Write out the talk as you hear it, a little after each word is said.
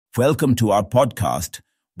Welcome to our podcast,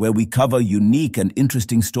 where we cover unique and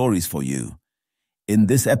interesting stories for you. In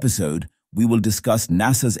this episode, we will discuss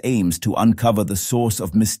NASA's aims to uncover the source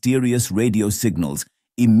of mysterious radio signals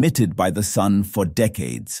emitted by the Sun for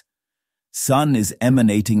decades. Sun is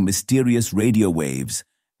emanating mysterious radio waves,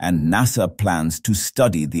 and NASA plans to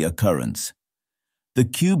study the occurrence. The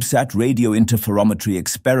CubeSat radio interferometry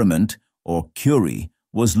experiment, or CURIE,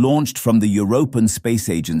 was launched from the European Space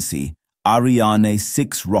Agency Ariane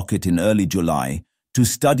 6 rocket in early July to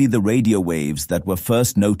study the radio waves that were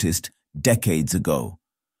first noticed decades ago.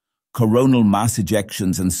 Coronal mass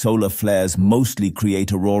ejections and solar flares mostly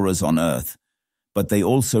create auroras on Earth, but they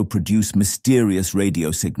also produce mysterious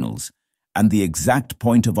radio signals, and the exact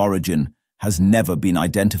point of origin has never been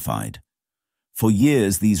identified. For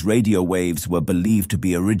years, these radio waves were believed to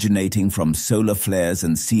be originating from solar flares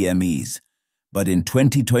and CMEs, but in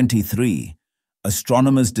 2023,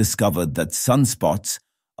 astronomers discovered that sunspots,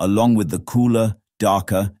 along with the cooler,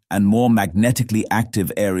 darker, and more magnetically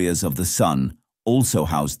active areas of the Sun, also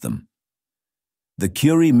housed them. The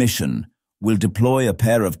CURIE mission will deploy a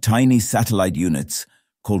pair of tiny satellite units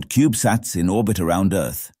called CubeSats in orbit around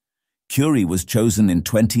Earth. CURIE was chosen in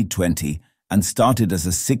 2020 and started as a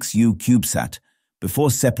 6U CubeSat before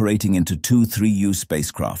separating into two 3U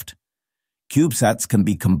spacecraft. CubeSats can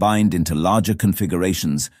be combined into larger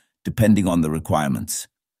configurations depending on the requirements.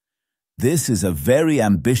 This is a very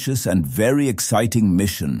ambitious and very exciting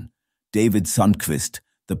mission, David Sundquist,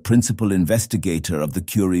 the principal investigator of the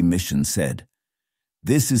CURIE mission, said.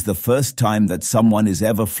 This is the first time that someone is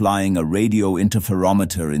ever flying a radio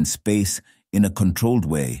interferometer in space in a controlled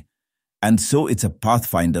way, and so it's a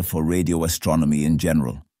pathfinder for radio astronomy in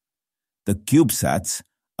general. The CubeSats,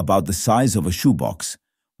 about the size of a shoebox,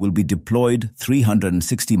 will be deployed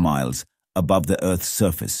 360 miles above the Earth's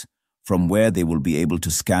surface, from where they will be able to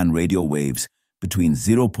scan radio waves between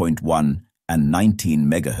 0.1 and 19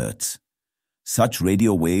 megahertz. Such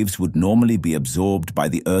radio waves would normally be absorbed by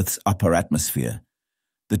the Earth's upper atmosphere.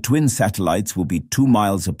 The twin satellites will be 2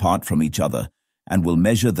 miles apart from each other and will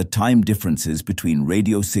measure the time differences between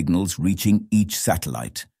radio signals reaching each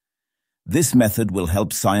satellite. This method will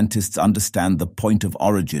help scientists understand the point of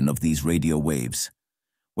origin of these radio waves.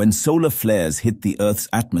 When solar flares hit the Earth's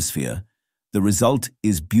atmosphere, the result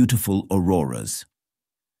is beautiful auroras.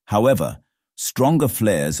 However, stronger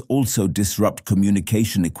flares also disrupt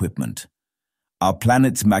communication equipment. Our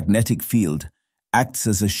planet's magnetic field acts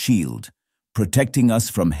as a shield, protecting us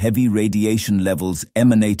from heavy radiation levels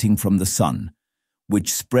emanating from the Sun,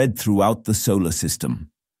 which spread throughout the solar system.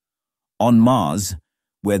 On Mars,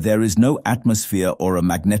 where there is no atmosphere or a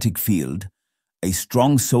magnetic field, a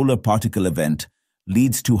strong solar particle event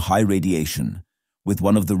leads to high radiation, with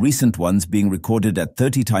one of the recent ones being recorded at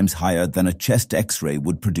 30 times higher than a chest X-ray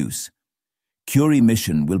would produce. CURIE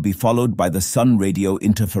mission will be followed by the Sun Radio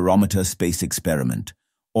Interferometer Space Experiment,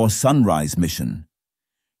 or SUNRISE mission.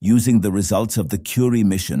 Using the results of the CURIE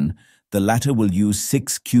mission, the latter will use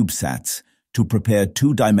 6 CubeSats to prepare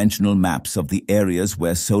two-dimensional maps of the areas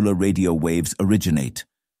where solar radio waves originate.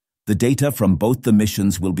 The data from both the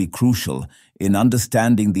missions will be crucial in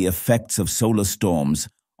understanding the effects of solar storms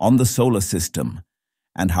on the solar system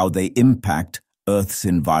and how they impact Earth's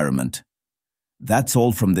environment. That's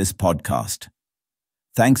all from this podcast.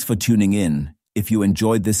 Thanks for tuning in. If you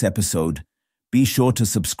enjoyed this episode, be sure to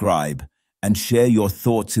subscribe and share your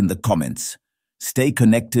thoughts in the comments. Stay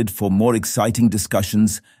connected for more exciting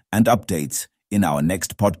discussions and updates in our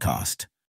next podcast.